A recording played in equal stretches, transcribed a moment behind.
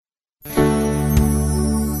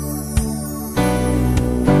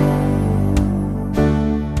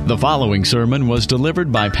The following sermon was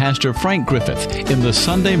delivered by Pastor Frank Griffith in the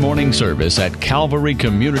Sunday morning service at Calvary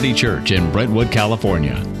Community Church in Brentwood,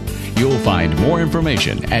 California. You'll find more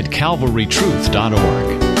information at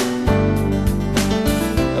calvarytruth.org.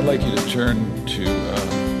 I'd like you to turn to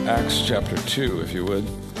Acts chapter 2, if you would.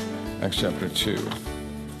 Acts chapter 2.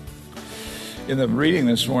 In the reading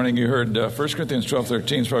this morning, you heard 1 Corinthians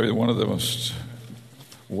 12:13 is probably one of the most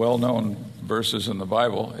well-known verses in the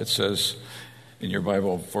Bible. It says in your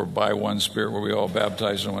Bible, "For by one Spirit were we all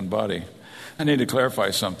baptized in one body." I need to clarify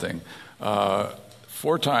something.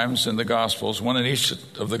 4 times in the Gospels, one in each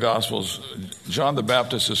of the Gospels, John the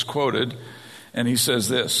Baptist is quoted, and he says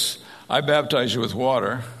this, "I baptize you with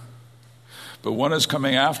water, but one is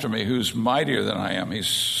coming after me who's mightier than I am. He's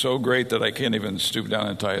so great that I can't even stoop down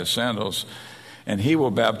and tie his sandals, and he will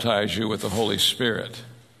baptize you with the Holy Spirit."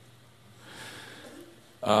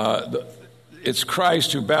 It's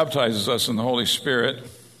Christ who baptizes us in the Holy Spirit.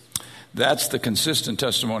 That's the consistent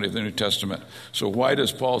testimony of the New Testament. So why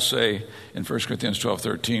does Paul say in 1 Corinthians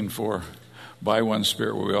 12:13, "For by one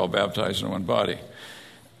Spirit were we all baptized in one body"?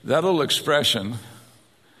 That little expression,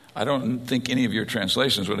 I don't think any of your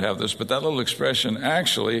translations would have this, but that little expression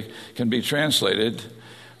actually can be translated,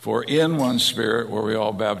 "For in one Spirit were we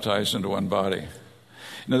all baptized into one body."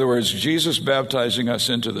 In other words, Jesus baptizing us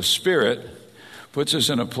into the Spirit puts us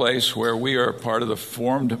in a place where we are part of the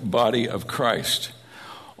formed body of Christ.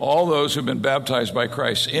 All those who've been baptized by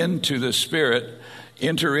Christ into the Spirit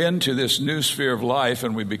enter into this new sphere of life,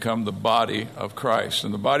 and we become the body of Christ.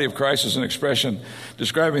 And the body of Christ is an expression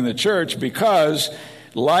describing the church because,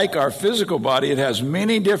 like our physical body, it has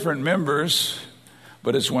many different members,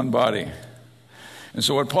 but it's one body. And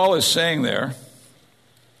so what Paul is saying there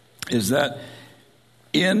is that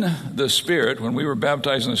in the Spirit, when we were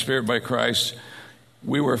baptized in the Spirit by Christ,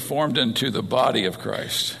 we were formed into the body of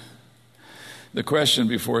Christ. The question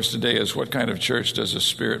before us today is, what kind of church does the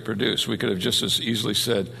Spirit produce? We could have just as easily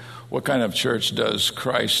said, what kind of church does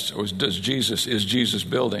Christ, or is Jesus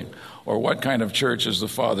building? Or what kind of church is the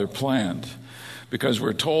Father planned? Because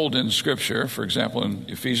we're told in Scripture, for example, in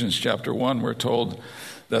Ephesians chapter 1, we're told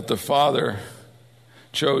that the Father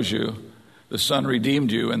chose you, the Son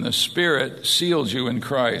redeemed you, and the Spirit sealed you in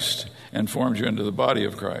Christ and formed you into the body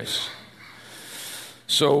of Christ.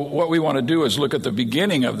 So what we want to do is look at the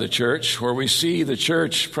beginning of the church, where we see the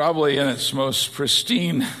church probably in its most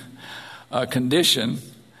pristine condition,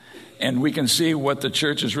 and we can see what the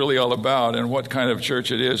church is really all about and what kind of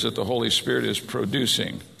church it is that the Holy Spirit is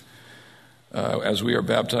producing as we are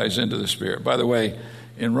baptized into the Spirit. By the way,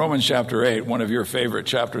 in Romans chapter 8, one of your favorite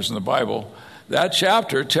chapters in the Bible, that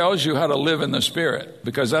chapter tells you how to live in the Spirit,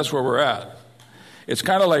 because that's where we're at. It's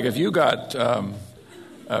kind of like if you got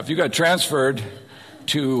transferred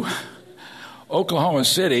to Oklahoma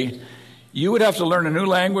City, you would have to learn a new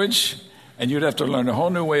language, and you'd have to learn a whole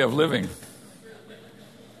new way of living.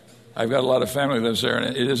 I've got a lot of family that lives there,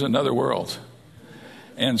 and it is another world.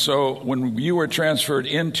 And so when you were transferred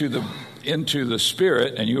into the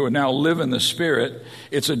Spirit, and you now live in the Spirit,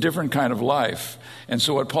 it's a different kind of life. And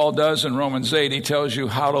so what Paul does in Romans 8, he tells you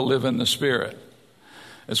how to live in the Spirit.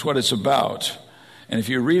 That's what it's about. And if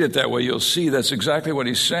you read it that way, you'll see that's exactly what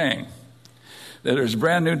he's saying, that there's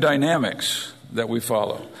brand new dynamics that we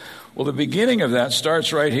follow. Well, the beginning of that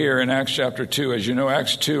starts right here in Acts chapter 2. As you know,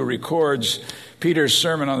 Acts 2 records Peter's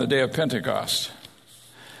sermon on the day of Pentecost.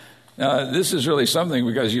 Now, this is really something,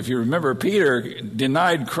 because if you remember, Peter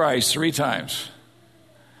denied Christ 3 times.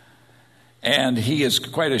 And he is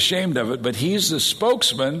quite ashamed of it, but he's the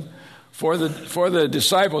spokesman for the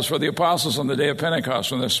disciples, for the apostles on the day of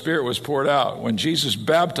Pentecost, when the Spirit was poured out, when Jesus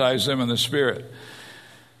baptized them in the Spirit.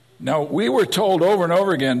 Now, we were told over and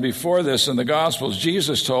over again before this in the Gospels,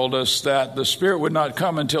 Jesus told us that the Spirit would not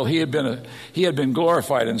come until he had been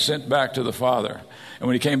glorified and sent back to the Father. And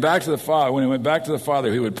when he went back to the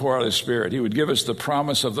Father, he would pour out his Spirit. He would give us the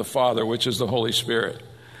promise of the Father, which is the Holy Spirit.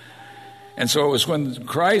 And so it was when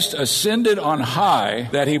Christ ascended on high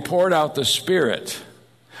that he poured out the Spirit.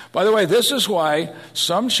 By the way, this is why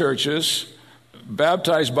some churches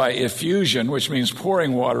baptize by effusion, which means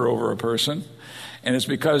pouring water over a person. And it's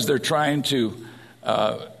because they're trying to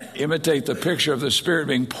imitate the picture of the Spirit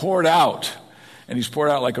being poured out. And he's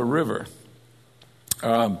poured out like a river.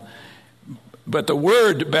 But the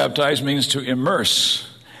word baptize means to immerse.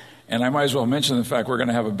 And I might as well mention the fact we're going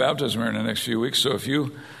to have a baptism here in the next few weeks. So if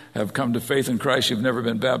you have come to faith in Christ, you've never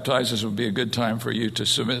been baptized, this would be a good time for you to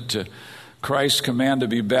submit to Christ's command to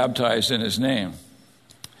be baptized in his name.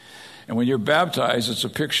 And when you're baptized, it's a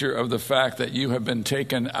picture of the fact that you have been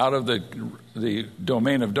taken out of the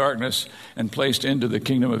domain of darkness and placed into the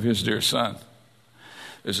kingdom of his dear Son.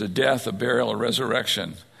 There's a death, a burial, a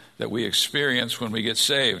resurrection that we experience when we get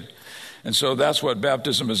saved. And so that's what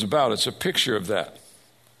baptism is about. It's a picture of that.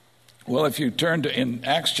 Well, if you turn to in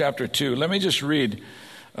Acts chapter 2, let me just read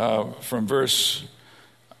from verse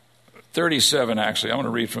 37, actually. I want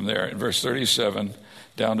to read from there, in verse 37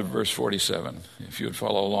 down to verse 47, if you would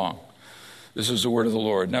follow along. This is the word of the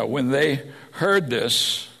Lord. Now, when they heard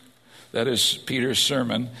this, that is Peter's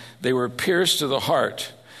sermon, they were pierced to the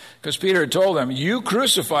heart, because Peter had told them, you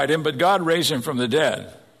crucified him, but God raised him from the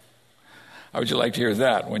dead. How would you like to hear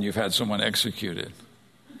that when you've had someone executed?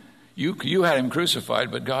 You had him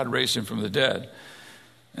crucified, but God raised him from the dead.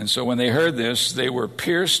 And so when they heard this, they were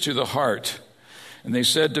pierced to the heart. And they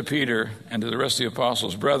said to Peter and to the rest of the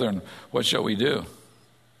apostles, brethren, what shall we do?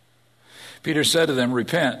 Peter said to them,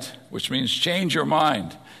 repent, which means change your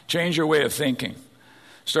mind, change your way of thinking.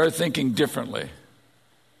 Start thinking differently.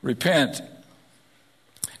 Repent,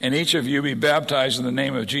 and each of you be baptized in the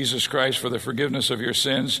name of Jesus Christ for the forgiveness of your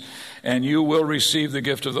sins, and you will receive the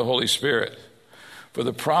gift of the Holy Spirit. For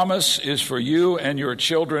the promise is for you and your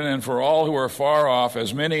children and for all who are far off,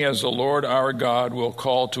 as many as the Lord our God will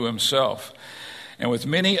call to himself. And with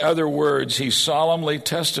many other words he solemnly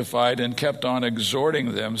testified and kept on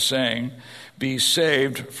exhorting them, saying, be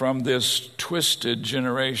saved from this twisted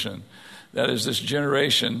generation. That is, this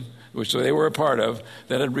generation which they were a part of,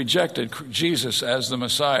 that had rejected Jesus as the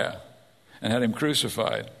Messiah and had him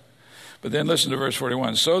crucified. But then listen to verse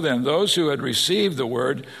 41. So then, those who had received the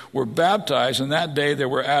word were baptized, and that day there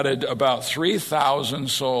were added about 3,000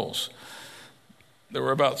 souls. There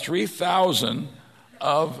were about 3,000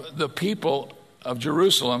 of the people of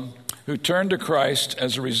Jerusalem who turned to Christ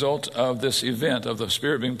as a result of this event of the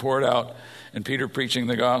Spirit being poured out and Peter preaching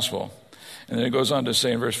the gospel. And then it goes on to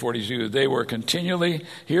say in verse 42, they were continually,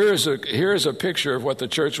 here is a picture of what the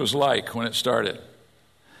church was like when it started.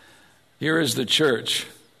 Here is the church.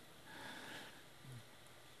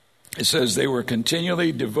 It says they were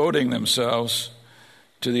continually devoting themselves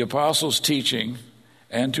to the apostles' teaching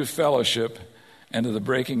and to fellowship and to the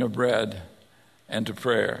breaking of bread and to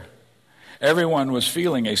prayer. Everyone was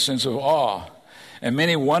feeling a sense of awe, and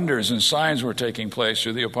many wonders and signs were taking place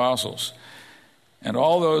through the apostles. And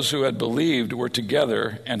all those who had believed were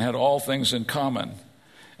together and had all things in common.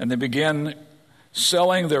 And they began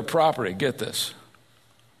selling their property. Get this.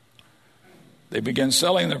 They began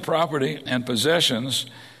selling their property and possessions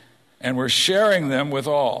and were sharing them with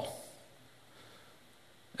all,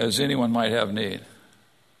 as anyone might have need.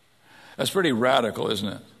 That's pretty radical, isn't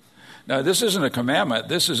it? Now, this isn't a commandment.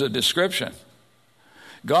 This is a description.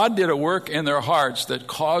 God did a work in their hearts that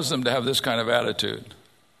caused them to have this kind of attitude.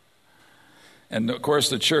 And, of course,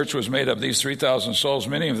 the church was made up of these 3,000 souls.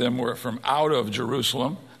 Many of them were from out of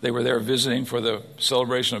Jerusalem. They were there visiting for the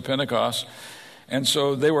celebration of Pentecost. And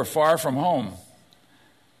so they were far from home.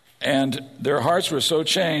 And their hearts were so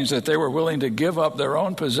changed that they were willing to give up their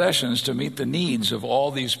own possessions to meet the needs of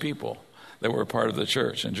all these people that were part of the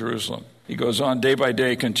church in Jerusalem. He goes on day by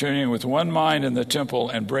day, continuing with one mind in the temple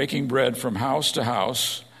and breaking bread from house to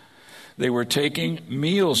house. They were taking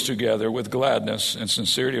meals together with gladness and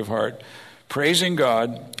sincerity of heart, praising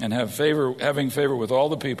God and having favor with all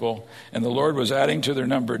the people, and the Lord was adding to their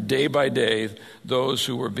number day by day those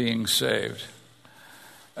who were being saved.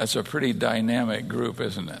 That's a pretty dynamic group,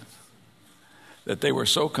 isn't it? That they were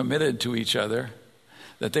so committed to each other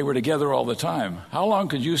that they were together all the time. How long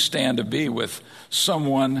could you stand to be with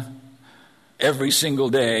someone every single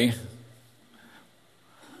day?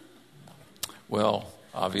 Well,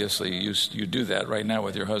 obviously you do that right now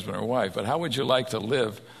with your husband or wife, but how would you like to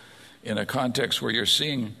live in a context where you're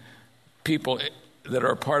seeing people that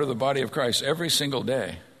are part of the body of Christ every single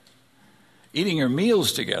day, eating your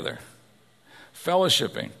meals together,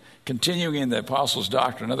 fellowshipping, continuing in the apostles'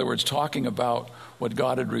 doctrine, in other words, talking about what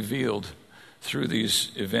God had revealed through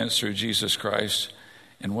these events through Jesus Christ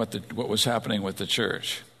and what was happening with the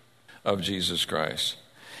church of Jesus Christ.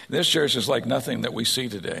 This church is like nothing that we see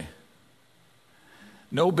today.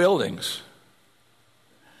 No buildings.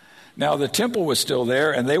 Now, the temple was still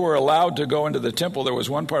there, and they were allowed to go into the temple. There was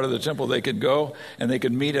one part of the temple they could go, and they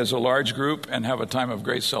could meet as a large group and have a time of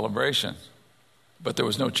great celebration. But there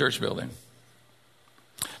was no church building.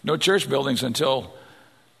 No church buildings until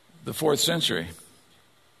the 4th century.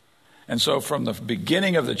 And so from the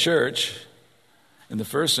beginning of the church in the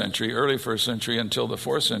 1st century, early 1st century, until the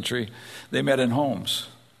 4th century, they met in homes.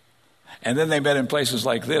 And then they met in places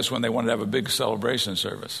like this when they wanted to have a big celebration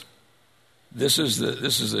service. This is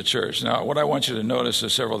the church. Now, what I want you to notice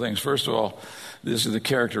is several things. First of all, this is the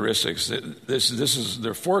characteristics.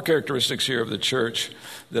 There are 4 characteristics here of the church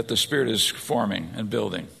that the Spirit is forming and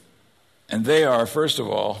building. And they are, first of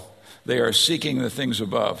all, they are seeking the things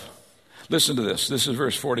above. Listen to this. This is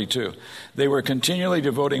verse 42. They were continually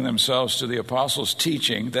devoting themselves to the apostles'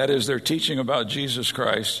 teaching, that is, their teaching about Jesus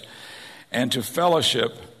Christ, and to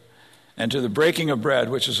fellowship, and to the breaking of bread,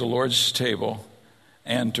 which is the Lord's table,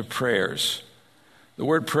 and to prayers. The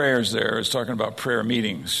word prayers there is talking about prayer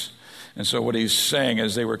meetings. And so what he's saying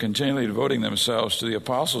is they were continually devoting themselves to the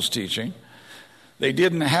apostles' teaching. They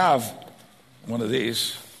didn't have one of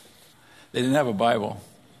these. They didn't have a Bible.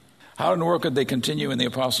 How in the world could they continue in the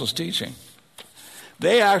apostles' teaching?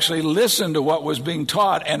 They actually listened to what was being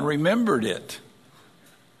taught and remembered it.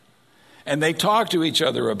 And they talked to each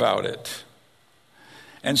other about it.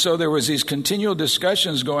 And so there was these continual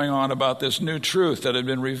discussions going on about this new truth that had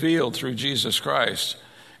been revealed through Jesus Christ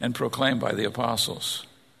and proclaimed by the apostles.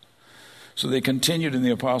 So they continued in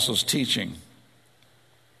the apostles' teaching.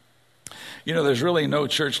 You know, there's really no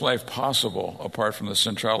church life possible apart from the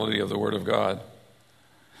centrality of the Word of God.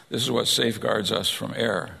 This is what safeguards us from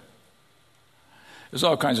error. There's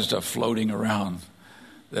all kinds of stuff floating around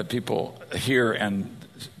that people hear and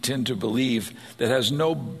tend to believe that has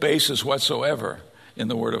no basis whatsoever in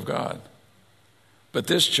the Word of God. But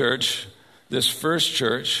this church, this first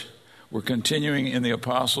church, were continuing in the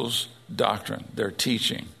apostles' doctrine, their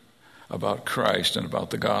teaching about Christ and about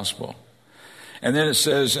the gospel. And then it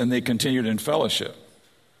says, and they continued in fellowship.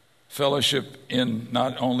 Fellowship in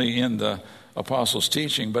not only in the apostles'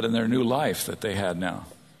 teaching, but in their new life that they had now.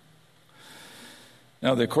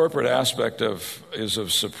 Now, the corporate aspect is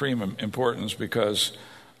of supreme importance because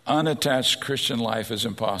unattached Christian life is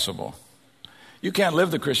impossible. You can't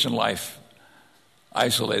live the Christian life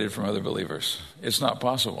isolated from other believers. It's not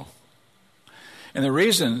possible. And the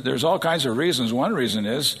reason, there's all kinds of reasons. One reason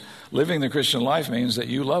is living the Christian life means that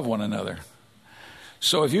you love one another.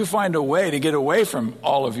 So if you find a way to get away from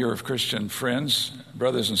all of your Christian friends,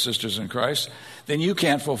 brothers and sisters in Christ, then you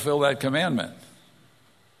can't fulfill that commandment.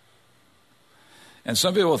 And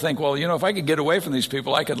some people think, well, you know, if I could get away from these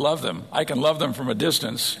people, I could love them. I can love them from a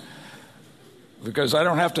distance because I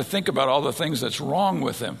don't have to think about all the things that's wrong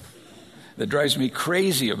with them that drives me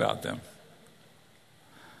crazy about them.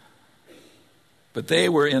 But they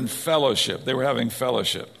were in fellowship. They were having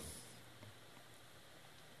fellowship.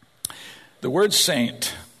 The word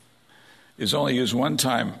saint is only used one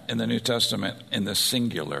time in the New Testament in the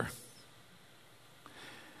singular.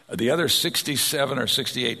 The other 67 or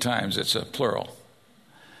 68 times, it's a plural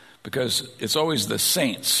because it's always the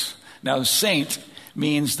saints. Now, saint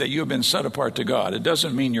means that you have been set apart to God. It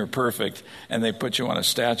doesn't mean you're perfect and they put you on a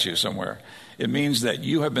statue somewhere. It means that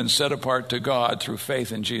you have been set apart to God through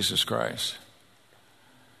faith in Jesus Christ.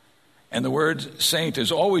 And the word saint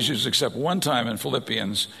is always used except one time in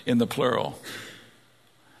Philippians in the plural.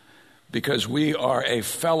 Because we are a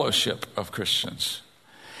fellowship of Christians.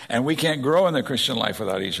 And we can't grow in the Christian life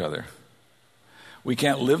without each other. We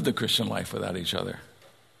can't live the Christian life without each other.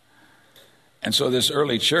 And so this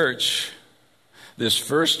early church, this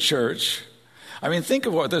first church, I mean, think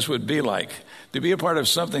of what this would be like. To be a part of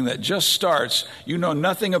something that just starts, you know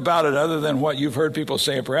nothing about it other than what you've heard people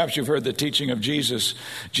say. Perhaps you've heard the teaching of Jesus.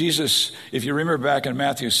 Jesus, if you remember back in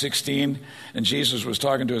Matthew 16, and Jesus was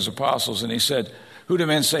talking to his apostles, and he said, "Who do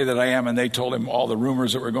men say that I am?" And they told him all the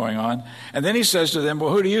rumors that were going on. And then he says to them,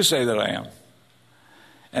 "Well, who do you say that I am?"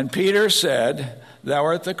 And Peter said, "Thou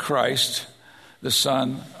art the Christ, the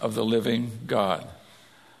Son of the living God."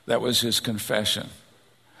 That was his confession.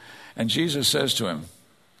 And Jesus says to him,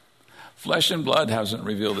 "Flesh and blood hasn't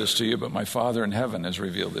revealed this to you, but my Father in heaven has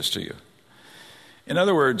revealed this to you." In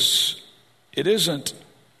other words, it isn't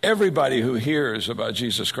everybody who hears about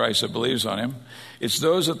Jesus Christ that believes on him. It's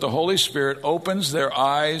those that the Holy Spirit opens their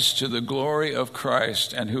eyes to the glory of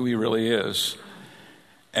Christ and who he really is.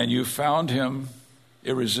 And you found him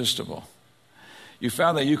irresistible. You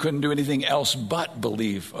found that you couldn't do anything else but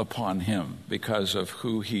believe upon him because of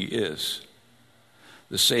who he is,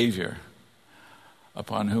 the Savior,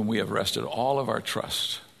 upon whom we have rested all of our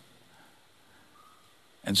trust.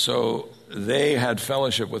 And so they had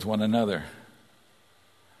fellowship with one another.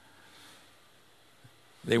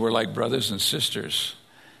 They were like brothers and sisters,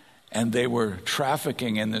 and they were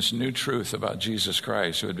trafficking in this new truth about Jesus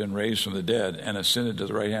Christ, who had been raised from the dead and ascended to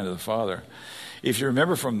the right hand of the Father. If you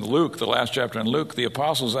remember from Luke, the last chapter in Luke, the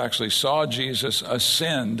apostles actually saw Jesus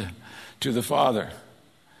ascend to the Father.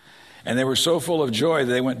 And they were so full of joy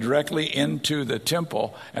that they went directly into the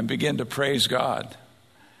temple and began to praise God.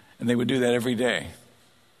 And they would do that every day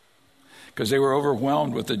because they were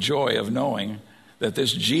overwhelmed with the joy of knowing that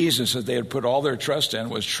this Jesus that they had put all their trust in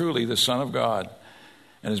was truly the Son of God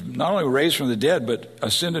and is not only raised from the dead, but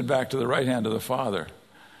ascended back to the right hand of the Father.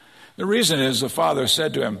 The reason is the Father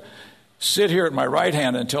said to him, sit here at my right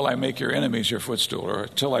hand until I make your enemies your footstool, or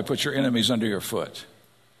until I put your enemies under your foot.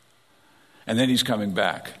 And then he's coming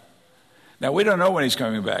back. Now, we don't know when he's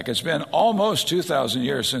coming back. It's been almost 2,000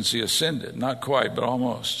 years since he ascended. Not quite, but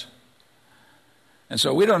almost. And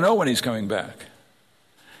so we don't know when he's coming back.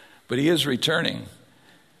 But he is returning.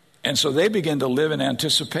 And so they begin to live in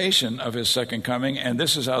anticipation of his second coming, and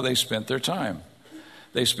this is how they spent their time.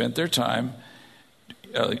 They spent their time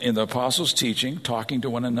in the apostles' teaching, talking to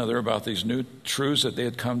one another about these new truths that they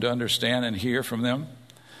had come to understand and hear from them.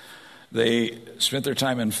 They spent their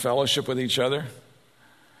time in fellowship with each other,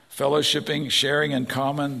 fellowshipping, sharing in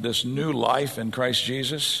common this new life in Christ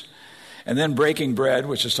Jesus, and then breaking bread,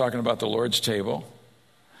 which is talking about the Lord's table.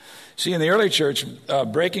 See, in the early church,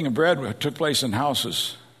 breaking of bread took place in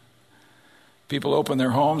houses. People opened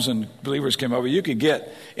their homes and believers came over. You could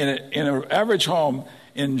get, in an average home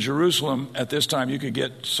in Jerusalem at this time, you could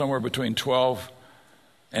get somewhere between 12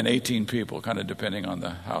 and 18 people, kind of depending on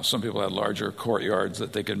the house. Some people had larger courtyards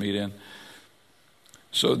that they could meet in.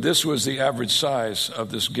 So this was the average size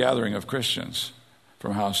of this gathering of Christians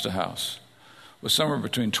from house to house, was somewhere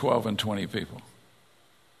between 12 and 20 people.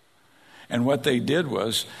 And what they did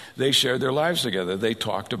was they shared their lives together. They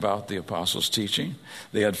talked about the apostles' teaching.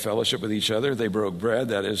 They had fellowship with each other. They broke bread,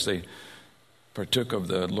 that is, they partook of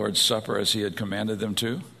the Lord's Supper as he had commanded them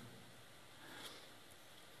to.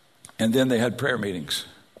 And then they had prayer meetings.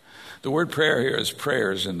 The word prayer here is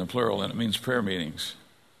prayers in the plural, and it means prayer meetings.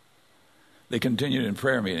 They continued in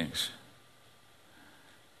prayer meetings.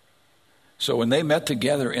 So when they met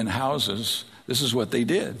together in houses, this is what they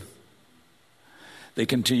did. They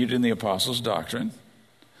continued in the apostles' doctrine.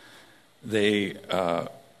 They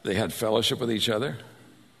had fellowship with each other.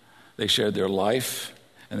 They shared their life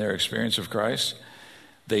and their experience of Christ.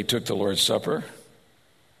 They took the Lord's Supper,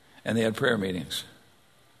 and they had prayer meetings.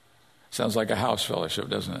 Sounds like a house fellowship,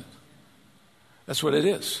 doesn't it? That's what it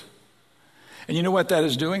is. And you know what that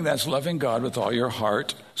is doing? That's loving God with all your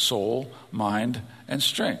heart, soul, mind, and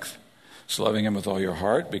strength. It's loving him with all your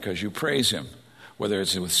heart because you praise him, whether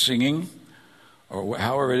it's with singing or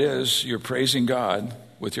however it is, you're praising God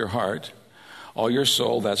with your heart. All your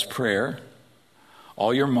soul, that's prayer.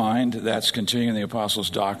 All your mind, that's continuing the apostles'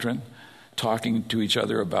 doctrine, talking to each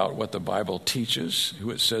other about what the Bible teaches,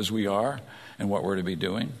 who it says we are, and what we're to be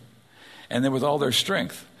doing. And then with all their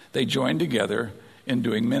strength, they joined together in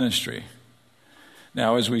doing ministry.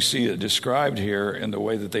 Now, as we see it described here in the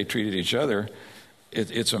way that they treated each other,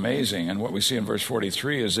 it's amazing. And what we see in verse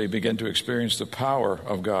 43 is they begin to experience the power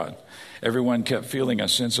of God. Everyone kept feeling a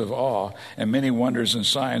sense of awe, and many wonders and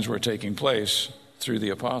signs were taking place through the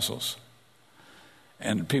apostles.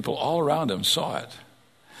 And people all around them saw it.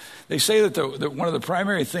 They say that one of the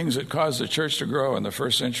primary things that caused the church to grow in the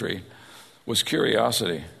first century was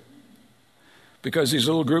curiosity. Because these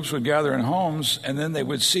little groups would gather in homes, and then they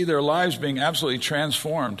would see their lives being absolutely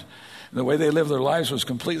transformed. And the way they lived their lives was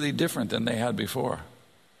completely different than they had before.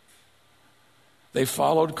 They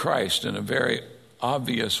followed Christ in a very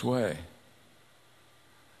obvious way.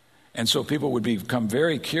 And so people would become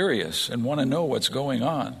very curious and want to know what's going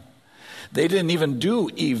on. They didn't even do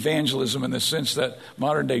evangelism in the sense that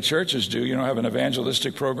modern day churches do, have an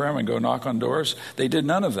evangelistic program and go knock on doors. They did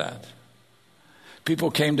none of that.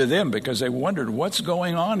 People came to them because they wondered, what's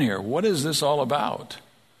going on here? What is this all about?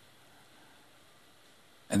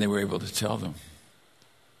 And they were able to tell them.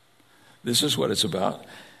 This is what it's about.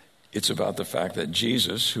 It's about the fact that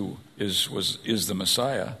Jesus, who is the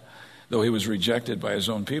Messiah, though he was rejected by his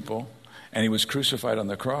own people, and he was crucified on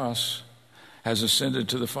the cross, has ascended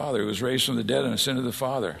to the Father. He was raised from the dead and ascended to the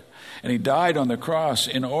Father. And he died on the cross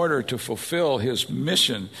in order to fulfill his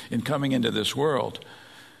mission in coming into this world.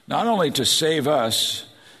 Not only to save us,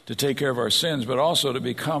 to take care of our sins, but also to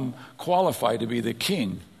become qualified to be the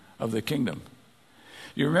king of the kingdom.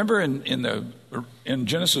 You remember in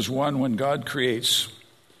Genesis 1 when God creates,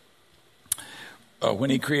 when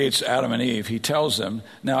he creates Adam and Eve, he tells them,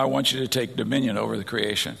 now I want you to take dominion over the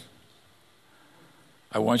creation.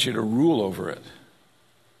 I want you to rule over it.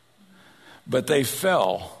 But they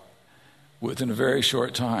fell within a very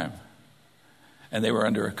short time, and they were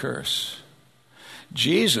under a curse.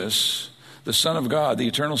 Jesus, the Son of God, the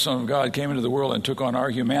eternal Son of God, came into the world and took on our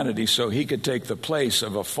humanity so he could take the place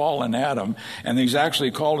of a fallen Adam. And he's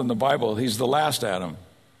actually called in the Bible, he's the last Adam.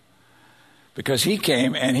 Because he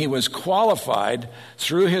came and he was qualified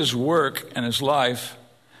through his work and his life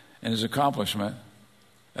and his accomplishment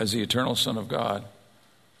as the eternal Son of God,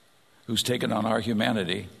 who's taken on our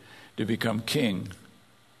humanity to become king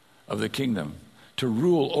of the kingdom, to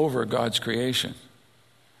rule over God's creation.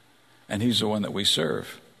 And he's the one that we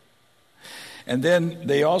serve. And then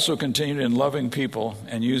they also continued in loving people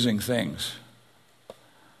and using things,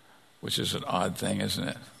 which is an odd thing, isn't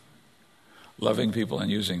it? Loving people and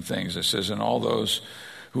using things. It says, and all those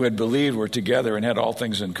who had believed were together and had all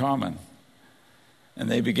things in common. And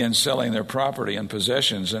they began selling their property and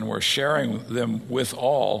possessions and were sharing them with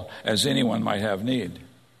all as anyone might have need.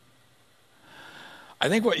 I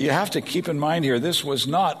think what you have to keep in mind here, this was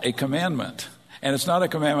not a commandment, and it's not a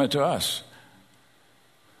commandment to us.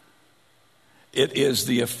 It is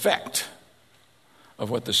the effect of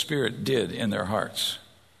what the Spirit did in their hearts.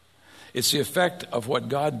 It's the effect of what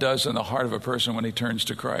God does in the heart of a person when he turns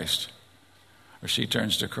to Christ, or she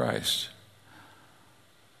turns to Christ.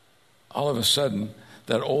 All of a sudden,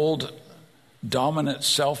 that old dominant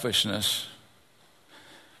selfishness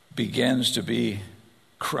begins to be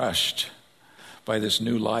crushed by this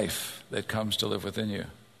new life that comes to live within you.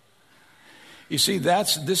 You see,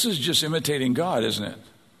 this is just imitating God, isn't it?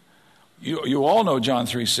 You all know John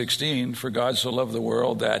 3:16, for God so loved the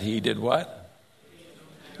world that he did what?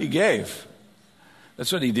 He gave.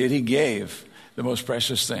 That's what he did. He gave the most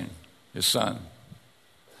precious thing, his son.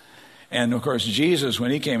 And of course, Jesus,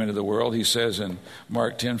 when he came into the world, he says in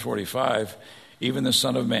Mark 10:45, even the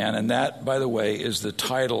Son of Man, and that, by the way, is the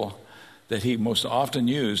title that he most often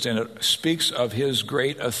used, and it speaks of his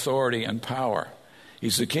great authority and power.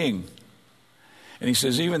 He's the king. And he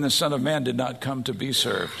says, even the Son of Man did not come to be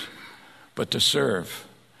served, but to serve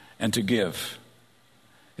and to give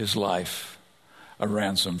his life a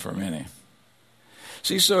ransom for many.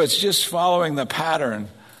 See, so it's just following the pattern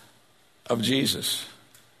of Jesus,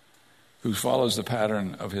 who follows the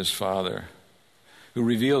pattern of his Father, who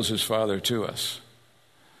reveals his Father to us.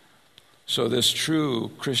 So this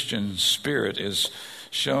true Christian spirit is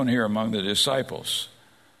shown here among the disciples.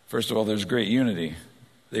 First of all, there's great unity.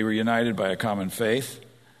 They were united by a common faith,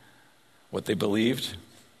 what they believed,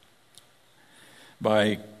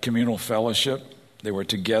 by communal fellowship. They were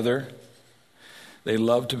together. They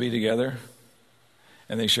loved to be together,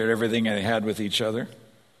 and they shared everything they had with each other.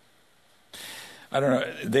 I don't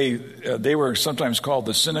know, they were sometimes called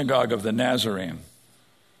the synagogue of the Nazarene,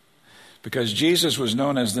 because Jesus was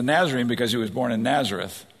known as the Nazarene because he was born in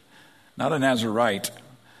Nazareth. Not a Nazarite,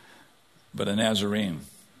 but a Nazarene.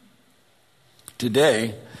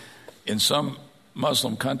 Today, in some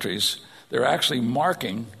Muslim countries, they're actually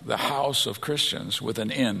marking the house of Christians with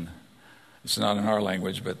an N. It's not in our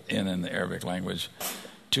language, but in the Arabic language,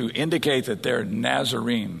 to indicate that they're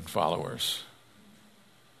Nazarene followers.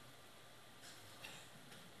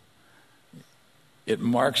 It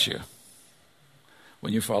marks you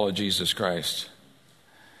when you follow Jesus Christ.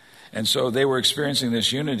 And so they were experiencing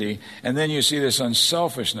this unity, and then you see this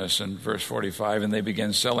unselfishness in verse 45, and they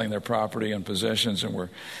began selling their property and possessions and were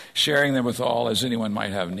sharing them with all as anyone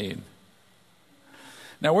might have need.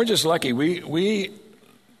 Now we're just lucky.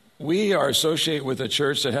 We are associated with a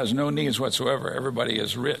church that has no needs whatsoever. Everybody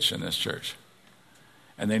is rich in this church,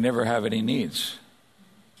 and they never have any needs.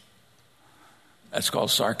 That's called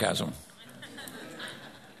sarcasm.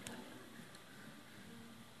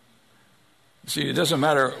 See, it doesn't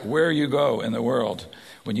matter where you go in the world.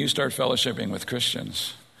 When you start fellowshipping with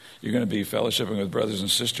Christians, you're going to be fellowshipping with brothers and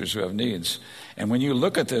sisters who have needs. And when you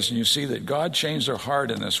look at this and you see that God changed their heart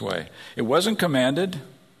in this way, it wasn't commanded.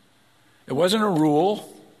 It wasn't a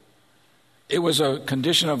rule. It was a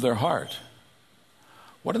condition of their heart.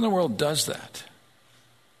 What in the world does that?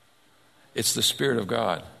 It's the Spirit of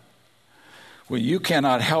God. Well, you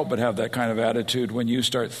cannot help but have that kind of attitude when you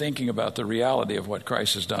start thinking about the reality of what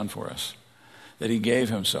Christ has done for us. That he gave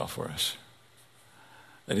himself for us.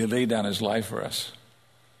 That he laid down his life for us.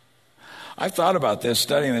 I've thought about this,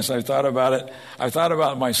 studying this. I've thought about it. I've thought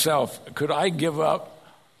about myself. Could I give up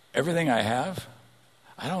everything I have?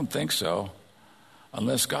 I don't think so.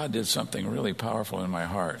 Unless God did something really powerful in my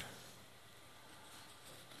heart.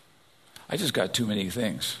 I just got too many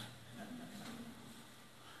things.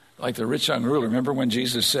 Like the rich young ruler. Remember when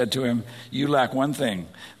Jesus said to him, you lack one thing.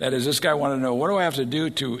 That is, this guy wanted to know, what do I have to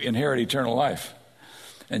do to inherit eternal life?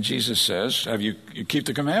 And Jesus says, you keep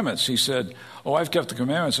the commandments? He said, I've kept the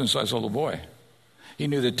commandments since I was a little boy. He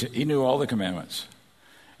knew all the commandments.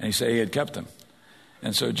 And he said he had kept them.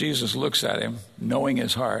 And so Jesus looks at him, knowing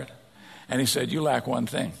his heart, and he said, you lack one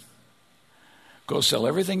thing. Go sell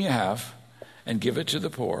everything you have and give it to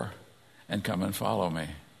the poor and come and follow me.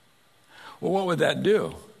 Well, what would that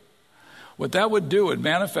do? What that would do would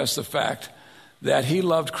manifest the fact that he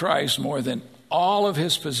loved Christ more than all of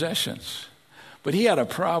his possessions. But he had a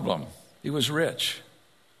problem. He was rich.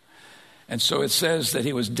 And so it says that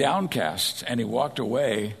he was downcast, and he walked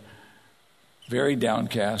away very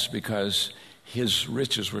downcast because his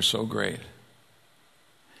riches were so great.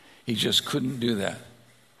 He just couldn't do that.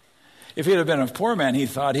 If he had been a poor man, he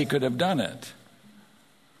thought he could have done it.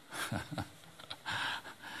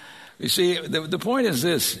 You see, the point is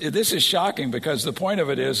this. This is shocking because the point of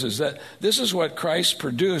it is that this is what Christ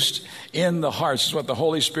produced in the hearts. This is what the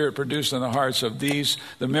Holy Spirit produced in the hearts of the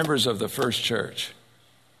members of the first church.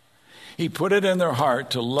 He put it in their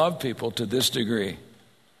heart to love people to this degree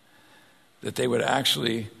that they would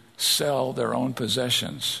actually sell their own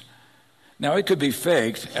possessions. Now, it could be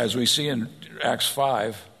faked, as we see in Acts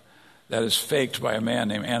 5. That is faked by a man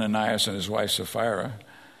named Ananias and his wife Sapphira.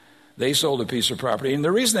 They sold a piece of property. And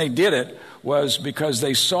the reason they did it was because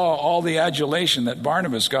they saw all the adulation that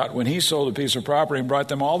Barnabas got when he sold a piece of property and brought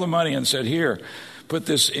them all the money and said, here, put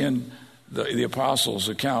this in the apostles'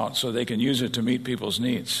 account so they can use it to meet people's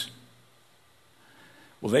needs.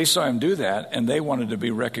 Well, they saw him do that, and they wanted to be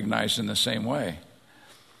recognized in the same way.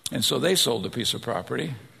 And so they sold a piece of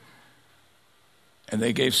property, and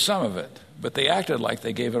they gave some of it, but they acted like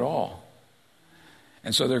they gave it all.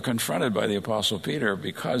 And so they're confronted by the Apostle Peter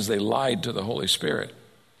because they lied to the Holy Spirit.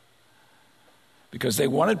 Because they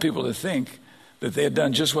wanted people to think that they had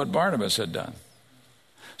done just what Barnabas had done.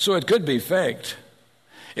 So it could be faked.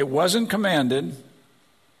 It wasn't commanded,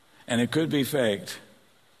 and it could be faked.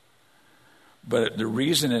 But the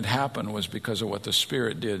reason it happened was because of what the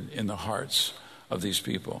Spirit did in the hearts of these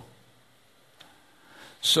people.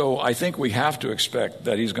 So I think we have to expect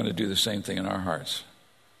that he's going to do the same thing in our hearts.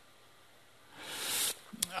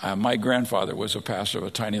 My grandfather was a pastor of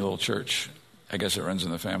a tiny little church. I guess it runs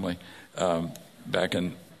in the family. Back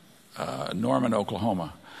in Norman,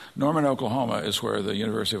 Oklahoma. Norman, Oklahoma is where the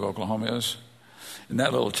University of Oklahoma is. In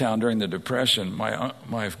that little town during the Depression,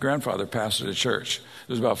 my grandfather pastored a church.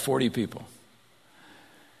 There was about 40 people.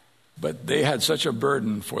 But they had such a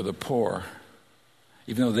burden for the poor,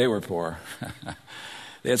 even though they were poor.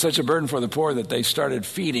 They had such a burden for the poor that they started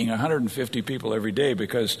feeding 150 people every day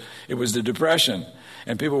because it was the Depression.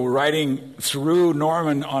 And people were riding through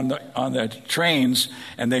Norman on the trains,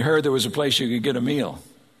 and they heard there was a place you could get a meal.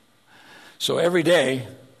 So every day,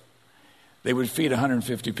 they would feed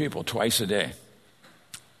 150 people twice a day.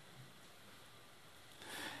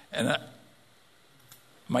 And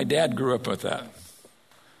my dad grew up with that.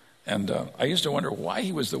 And I used to wonder why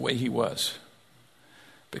he was the way he was.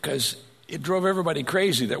 Because it drove everybody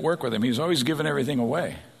crazy that worked with him. He was always giving everything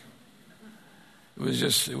away. It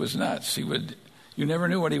was nuts. You never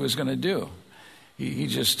knew what he was going to do. He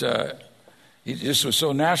just was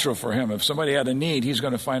so natural for him. If somebody had a need, he's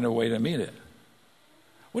going to find a way to meet it.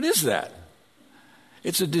 What is that?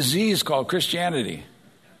 It's a disease called Christianity.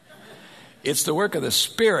 It's the work of the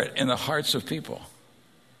Spirit in the hearts of people.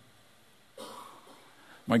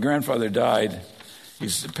 My grandfather died.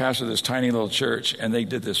 He's the pastor of this tiny little church, and they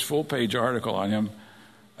did this full-page article on him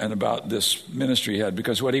and about this ministry he had,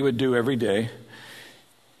 because what he would do every day,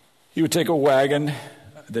 he would take a wagon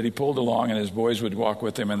that he pulled along, and his boys would walk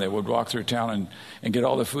with him, and they would walk through town and get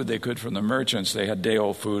all the food they could from the merchants. They had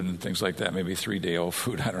day-old food and things like that, maybe 3-day-old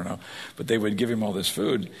food, I don't know. But they would give him all this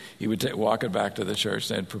food. He would walk it back to the church.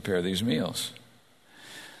 They'd prepare these meals.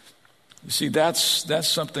 You see, that's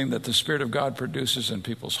something that the Spirit of God produces in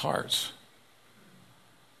people's hearts.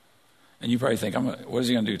 And you probably think, what is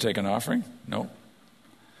he going to do, take an offering? No.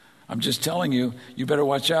 I'm just telling you, you better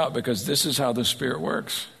watch out, because this is how the Spirit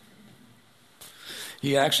works.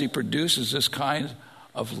 He actually produces this kind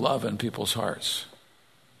of love in people's hearts.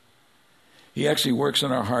 He actually works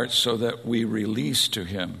in our hearts so that we release to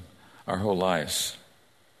him our whole lives.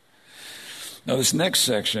 Now, this next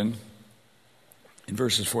section, in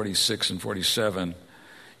verses 46 and 47,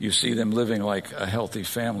 you see them living like a healthy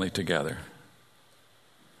family together.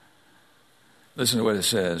 Listen to what it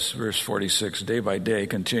says, verse 46. Day by day,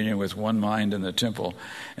 continuing with one mind in the temple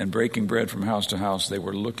and breaking bread from house to house, they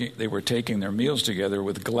were taking their meals together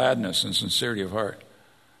with gladness and sincerity of heart.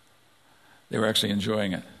 They were actually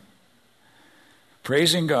enjoying it.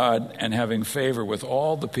 Praising God and having favor with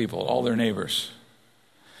all the people, all their neighbors.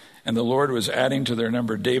 And the Lord was adding to their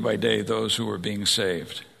number day by day those who were being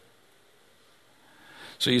saved.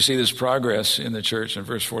 So you see this progress in the church in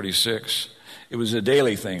verse 46. It was a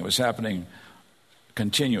daily thing. It was happening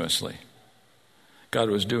continuously. God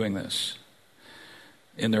was doing this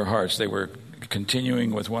in their hearts. They were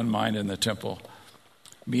continuing with one mind in the temple,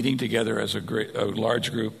 meeting together as a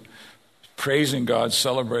large group, praising God,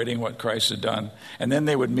 celebrating what Christ had done. And then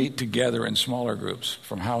they would meet together in smaller groups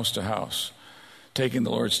from house to house, taking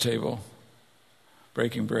the Lord's table,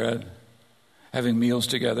 breaking bread, having meals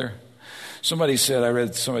together. Somebody said, I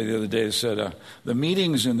read somebody the other day that said, the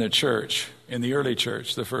meetings in the church, in the early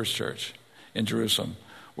church, the first church in Jerusalem,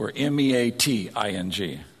 were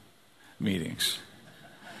MEATING meetings.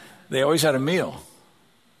 they always had a meal.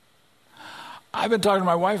 I've been talking to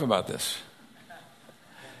my wife about this.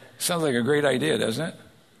 Sounds like a great idea, doesn't it?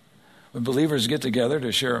 When believers get together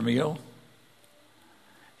to share a meal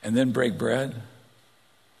and then break bread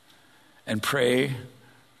and pray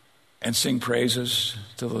and sing praises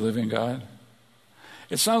to the living God.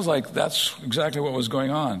 It sounds like that's exactly what was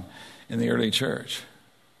going on in the early church.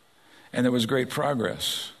 And there was great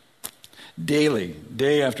progress. Daily,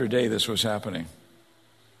 day after day, this was happening.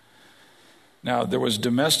 Now, there was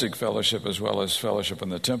domestic fellowship as well as fellowship in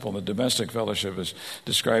the temple. The domestic fellowship is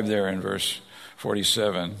described there in verse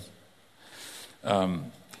 47.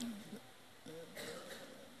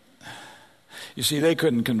 You see, they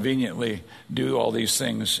couldn't conveniently do all these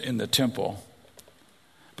things in the temple,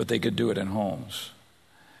 but they could do it in homes.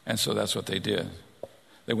 And so that's what they did.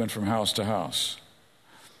 They went from house to house.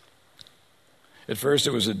 At first,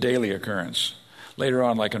 it was a daily occurrence. Later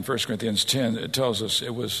on, like in 1 Corinthians 10, it tells us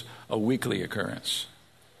it was a weekly occurrence.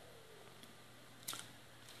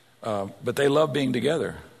 But they loved being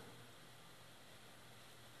together.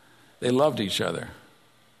 They loved each other.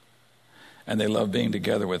 And they loved being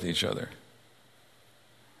together with each other.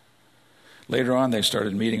 Later on, they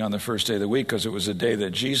started meeting on the first day of the week because it was the day that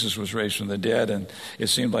Jesus was raised from the dead, and it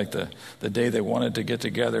seemed like the day they wanted to get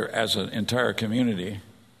together as an entire community.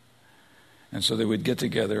 And so they would get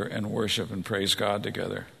together and worship and praise God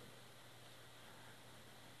together.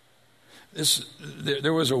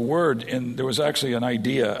 There was a word, there was actually an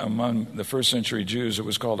idea among the first century Jews. It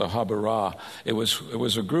was called a habarah. It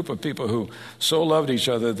was a group of people who so loved each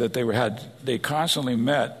other that they constantly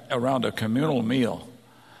met around a communal meal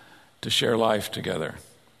to share life together.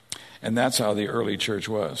 And that's how the early church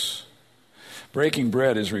was. Breaking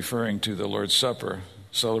bread is referring to the Lord's Supper,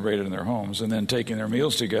 celebrated in their homes, and then taking their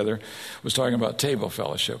meals together was talking about table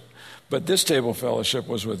fellowship. But this table fellowship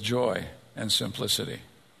was with joy and simplicity.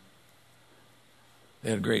 They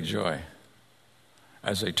had great joy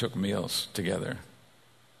as they took meals together.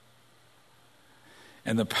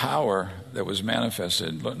 And the power that was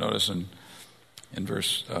manifested, notice in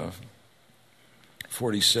verse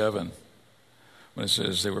 47, when it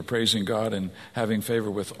says they were praising God and having favor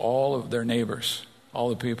with all of their neighbors, all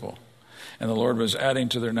the people. And the Lord was adding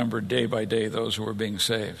to their number day by day those who were being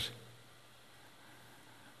saved.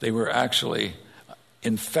 They were actually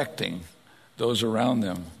infecting those around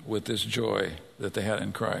them with this joy that they had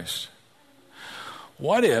in Christ.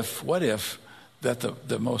 What if that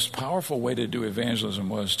the most powerful way to do evangelism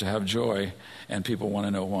was to have joy and people want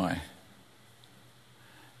to know why?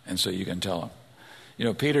 And so you can tell them. You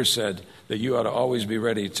know, Peter said that you ought to always be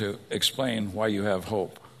ready to explain why you have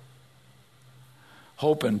hope.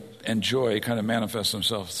 Hope and joy kind of manifest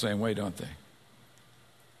themselves the same way, don't they?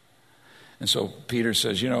 And so Peter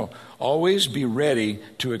says, always be ready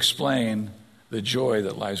to explain the joy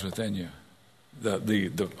that lies within you,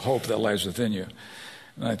 the hope that lies within you.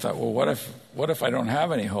 And I thought, well, what if I don't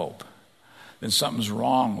have any hope? Then something's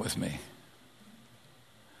wrong with me.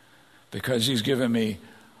 Because he's given me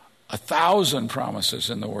 1,000 promises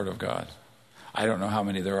in the Word of God. I don't know how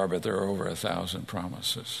many there are, but there are over 1,000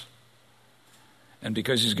 promises. And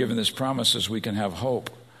because he's given us promises, we can have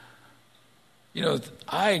hope.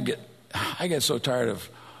 I get so tired of,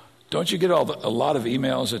 don't you get a lot of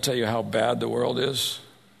emails that tell you how bad the world is?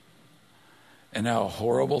 And how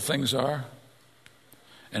horrible things are?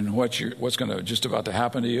 And what's going to just about to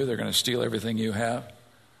happen to you? They're going to steal everything you have.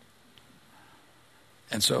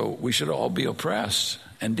 And so we should all be oppressed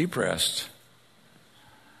and depressed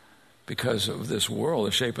because of this world,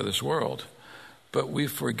 the shape of this world. But we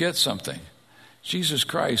forget something. Jesus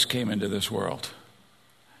Christ came into this world.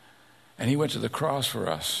 And he went to the cross for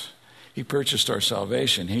us. He purchased our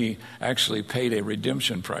salvation. He actually paid a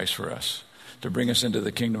redemption price for us to bring us into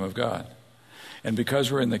the kingdom of God. And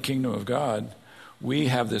because we're in the kingdom of God, we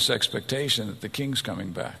have this expectation that the King's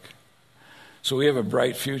coming back. So we have a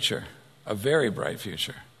bright future, a very bright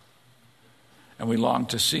future. And we long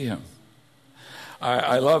to see him.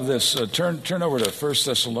 I love this. Turn over to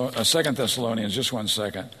 2 Thessalonians, just 1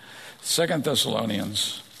 second. 2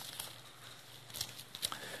 Thessalonians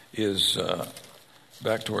is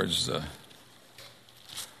back towards the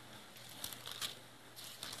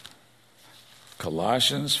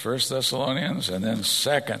Colossians, 1 Thessalonians, and then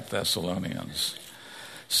 2 Thessalonians.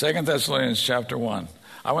 2 Thessalonians chapter 1.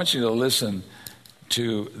 I want you to listen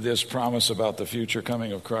to this promise about the future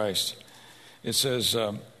coming of Christ. It says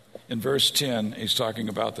in verse 10, he's talking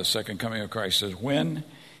about the second coming of Christ. It says, when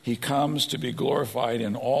he comes to be glorified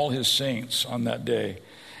in all his saints on that day,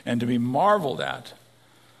 and to be marveled at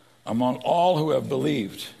among all who have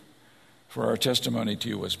believed, for our testimony to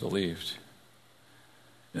you was believed.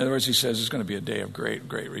 In other words, he says it's going to be a day of great,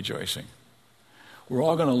 great rejoicing. We're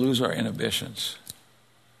all going to lose our inhibitions.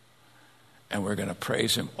 And we're going to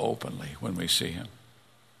praise him openly when we see him.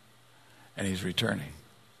 And he's returning.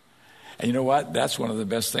 And you know what? That's one of the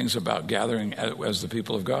best things about gathering as the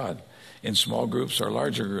people of God, in small groups or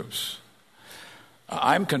larger groups.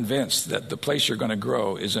 I'm convinced that the place you're going to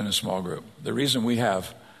grow is in a small group. The reason we've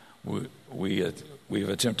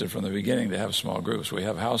attempted from the beginning to have small groups. We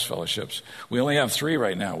have house fellowships. We only have 3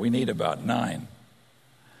 right now. We need about 9.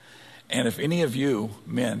 And if any of you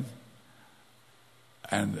men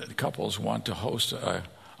and couples want to host a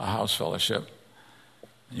house fellowship,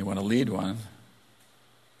 and you want to lead one,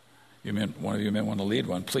 one of you men want to lead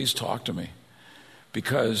one, please talk to me.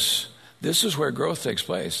 Because this is where growth takes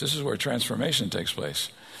place. This is where transformation takes place.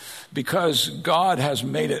 Because God has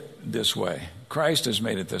made it this way. Christ has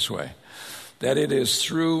made it this way. That it is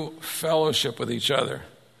through fellowship with each other,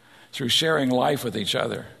 through sharing life with each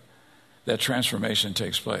other, that transformation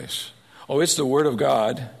takes place. Oh, it's the Word of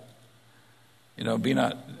God. Be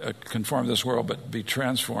not conformed to this world, but be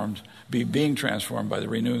transformed, be being transformed by the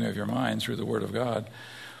renewing of your mind through the Word of God.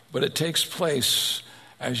 But it takes place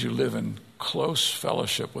as you live in close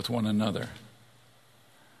fellowship with one another.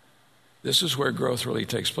 This is where growth really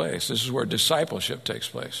takes place. This is where discipleship takes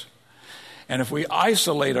place. And if we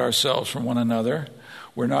isolate ourselves from one another,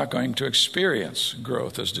 we're not going to experience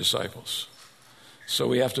growth as disciples. So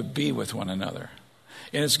we have to be with one another.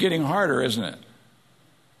 And it's getting harder, isn't it?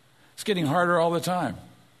 It's getting harder all the time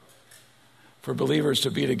for believers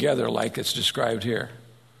to be together like it's described here.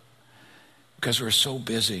 Because we're so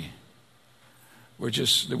busy.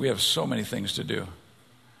 We have so many things to do.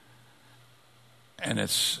 And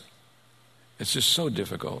it's just so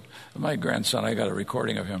difficult. My grandson, I got a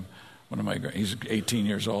recording of him. He's 18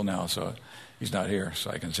 years old now, so he's not here,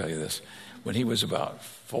 so I can tell you this. When he was about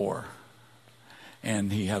 4,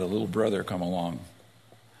 and he had a little brother come along,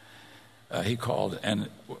 he called, and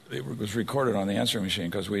it was recorded on the answering machine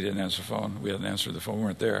because we didn't answer the phone. We hadn't answered the phone. We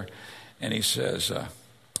weren't there. And he says,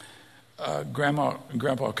 Grandpa,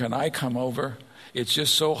 can I come over? It's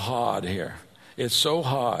just so hard here. It's so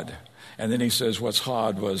hard. And then he says what's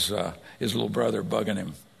hard was his little brother bugging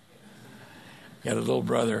him. He had a little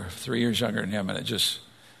brother 3 years younger than him, and it just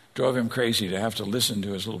drove him crazy to have to listen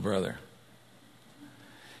to his little brother.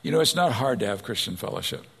 It's not hard to have Christian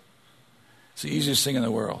fellowship. It's the easiest thing in the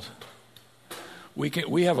world.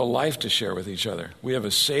 We have a life to share with each other. We have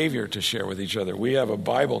a Savior to share with each other. We have a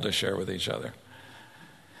Bible to share with each other.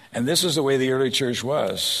 And this is the way the early church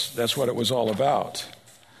was. That's what it was all about.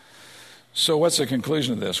 So what's the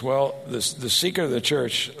conclusion of this? Well, the secret of the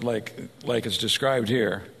church, like it's described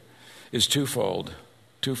here, is twofold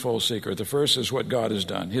secret. The first is what God has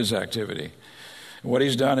done, his activity. And what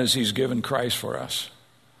he's done is he's given Christ for us.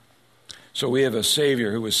 So we have a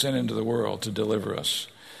Savior who was sent into the world to deliver us.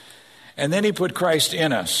 And then he put Christ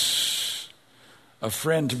in us, a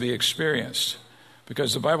friend to be experienced,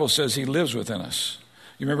 because the Bible says he lives within us.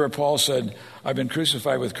 You remember Paul said, I've been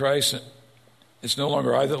crucified with Christ. It's no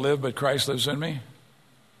longer I that live, but Christ lives in me.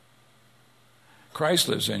 Christ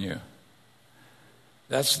lives in you.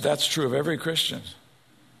 That's true of every Christian.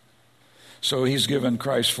 So he's given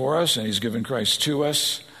Christ for us, and he's given Christ to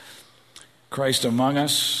us. Christ among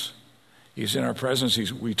us. He's in our presence.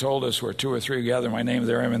 We told us where 2 or 3 gather in my name,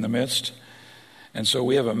 there I am in the midst. And so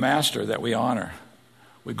we have a master that we honor.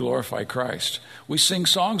 We glorify Christ. We sing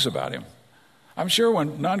songs about him. I'm sure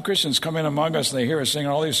when non-Christians come in among us and they hear us singing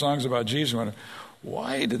all these songs about Jesus, wonder,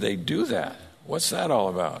 why do they do that? What's that all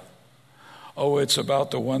about? Oh, it's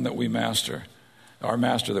about the one that we master, our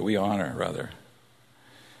master that we honor, rather.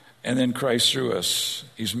 And then Christ through us,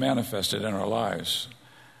 he's manifested in our lives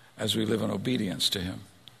as we live in obedience to him,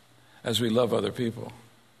 as we love other people,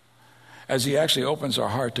 as he actually opens our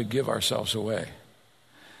heart to give ourselves away.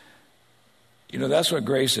 That's what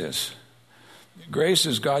grace is. Grace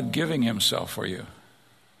is God giving himself for you.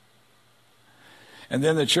 And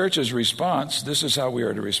then the church's response, this is how we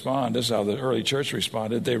are to respond. This is how the early church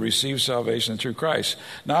responded. They received salvation through Christ.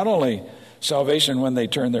 Not only salvation when they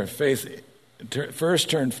turn their faith, first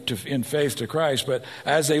turn in faith to Christ, but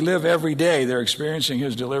as they live every day, they're experiencing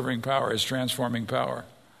his delivering power, his transforming power.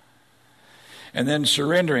 And then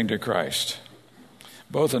surrendering to Christ.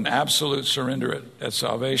 Both an absolute surrender at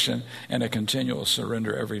salvation and a continual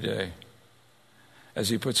surrender every day, as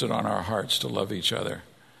he puts it on our hearts to love each other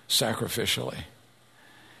sacrificially.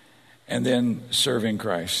 And then serving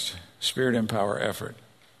Christ, spirit and power effort.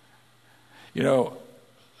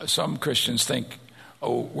 Some Christians think,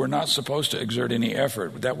 we're not supposed to exert any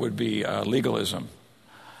effort. That would be legalism.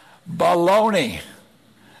 Baloney.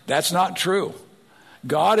 That's not true.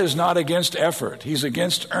 God is not against effort. He's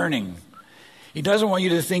against earning. He doesn't want you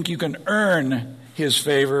to think you can earn his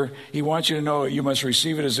favor. He wants you to know you must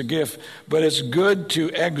receive it as a gift. But it's good to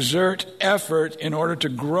exert effort in order to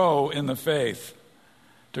grow in the faith,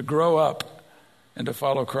 to grow up and to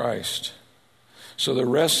follow Christ. So the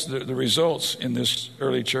results in this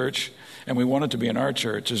early church, and we want it to be in our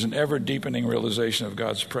church, is an ever-deepening realization of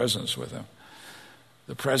God's presence with them.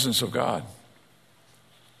 The presence of God.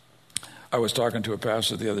 I was talking to a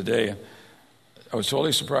pastor the other day. I was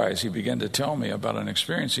totally surprised. He began to tell me about an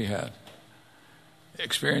experience he had.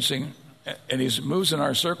 And he moves in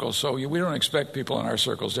our circles, so we don't expect people in our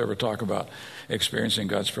circles to ever talk about experiencing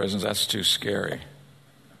God's presence. That's too scary.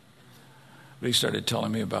 But he started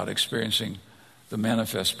telling me about experiencing the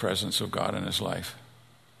manifest presence of God in his life.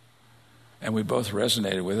 And we both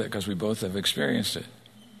resonated with it because we both have experienced it.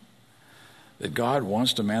 That God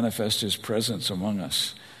wants to manifest his presence among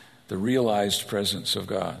us, the realized presence of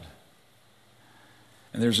God.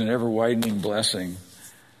 And there's an ever-widening blessing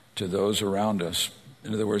to those around us.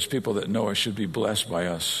 In other words, people that know us should be blessed by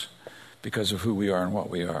us because of who we are and what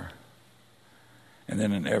we are. And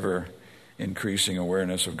then an ever-increasing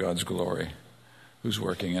awareness of God's glory, who's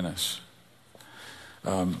working in us.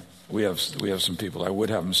 We have some people. I would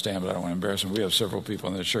have them stand, but I don't want to embarrass them. We have several people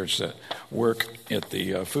in the church that work at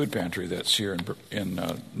the food pantry that's here in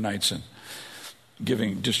Knightson,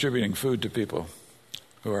 distributing food to people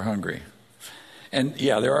who are hungry. And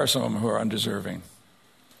yeah, there are some of them who are undeserving.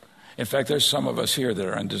 In fact, there's some of us here that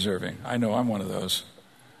are undeserving. I know I'm one of those.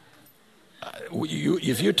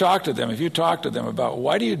 If you talk to them about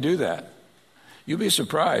why do you do that, you'll be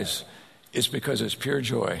surprised. It's because it's pure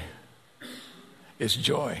joy. It's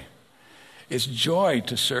joy. It's joy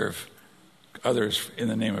to serve others in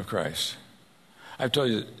the name of Christ. I've told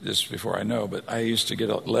you this before, I know, but I used to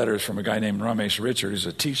get letters from a guy named Ramesh Richard, who's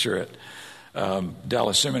a teacher at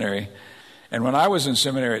Dallas Seminary. And when I was in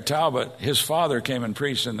seminary at Talbot, his father came and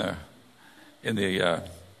preached in the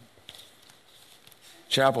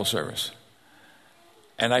chapel service.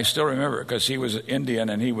 And I still remember because he was Indian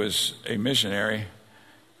and he was a missionary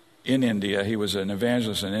in India. He was an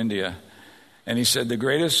evangelist in India. And he said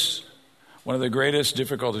one of the greatest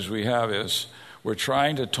difficulties we have is we're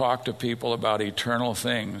trying to talk to people about eternal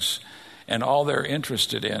things, and all they're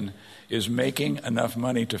interested in is making enough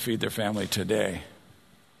money to feed their family today.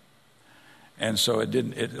 And so a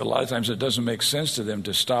lot of times it doesn't make sense to them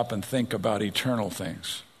to stop and think about eternal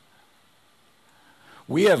things.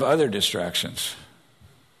 We have other distractions.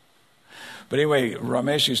 But anyway,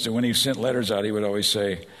 Ramesh used to, when he sent letters out, he would always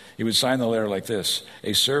say, he would sign the letter like this: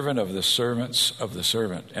 a servant of the servants of the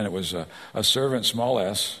servant. And it was a servant, small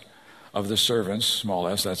s, of the servants, small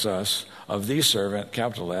s, that's us, of the servant,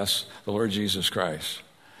 capital S, the Lord Jesus Christ.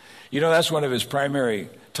 You know, that's one of his primary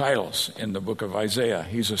titles in the book of Isaiah.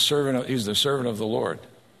 He's the servant of the Lord.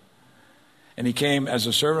 And he came as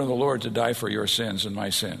a servant of the Lord to die for your sins and my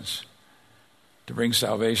sins, to bring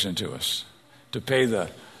salvation to us, to pay the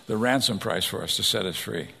ransom price for us, to set us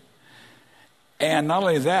free. And not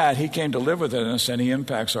only that, he came to live within us, and he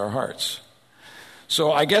impacts our hearts.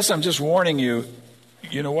 So I guess I'm just warning you,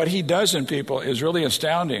 what he does in people is really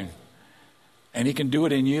astounding. And he can do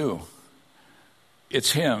it in you.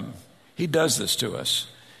 It's him. He does this to us.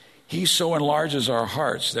 He so enlarges our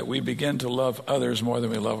hearts that we begin to love others more than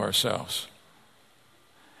we love ourselves.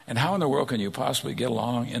 And how in the world can you possibly get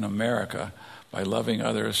along in America by loving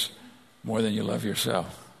others more than you love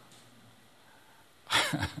yourself?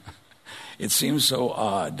 It seems so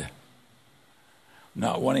odd,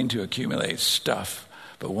 not wanting to accumulate stuff,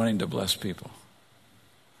 but wanting to bless people.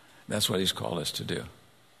 That's what he's called us to do.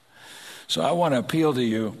 So I want to appeal to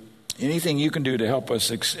you, anything you can do to help us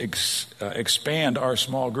expand our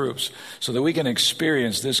small groups so that we can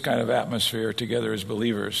experience this kind of atmosphere together as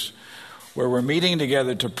believers, where we're meeting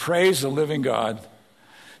together to praise the living God,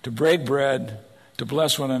 to break bread, to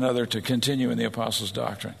bless one another, to continue in the apostles'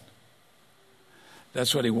 doctrine.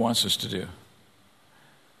 That's what he wants us to do.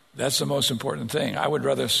 That's the most important thing. I would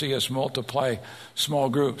rather see us multiply small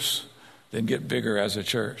groups than get bigger as a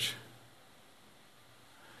church.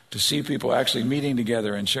 To see people actually meeting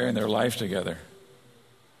together and sharing their life together.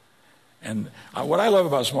 And what I love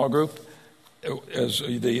about small group is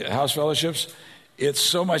the house fellowships. It's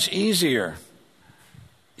so much easier,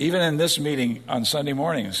 even in this meeting on Sunday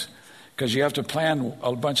mornings, because you have to plan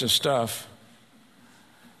a bunch of stuff.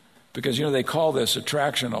 Because, they call this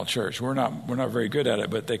attractional church. We're not very good at it,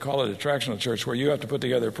 but they call it attractional church, where you have to put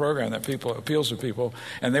together a program that appeals to people,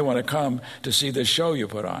 and they want to come to see this show you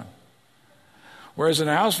put on. Whereas in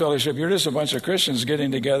a house fellowship, you're just a bunch of Christians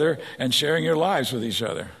getting together and sharing your lives with each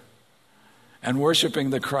other and worshiping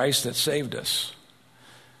the Christ that saved us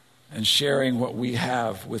and sharing what we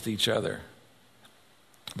have with each other,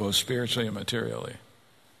 both spiritually and materially.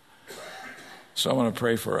 So I want to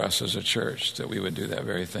pray for us as a church that we would do that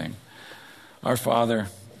very thing. Our Father,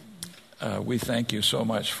 we thank you so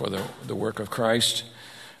much for the work of Christ,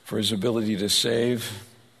 for his ability to save,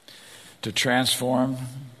 to transform,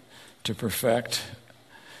 to perfect.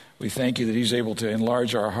 We thank you that he's able to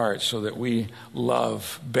enlarge our hearts so that we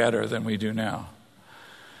love better than we do now.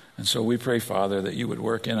 And so we pray, Father, that you would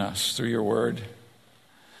work in us through your word,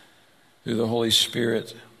 through the Holy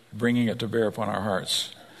Spirit, bringing it to bear upon our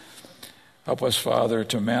hearts. Help us, Father,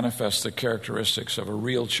 to manifest the characteristics of a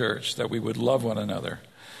real church, that we would love one another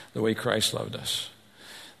the way Christ loved us,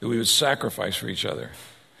 that we would sacrifice for each other,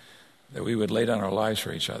 that we would lay down our lives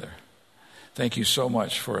for each other. Thank you so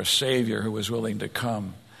much for a Savior who was willing to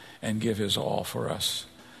come and give his all for us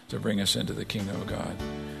to bring us into the kingdom of God.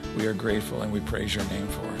 We are grateful and we praise your name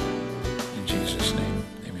for it. In Jesus' name,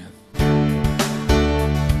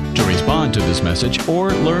 amen. To respond to this message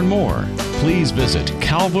or learn more, please visit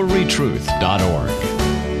calvarytruth.org.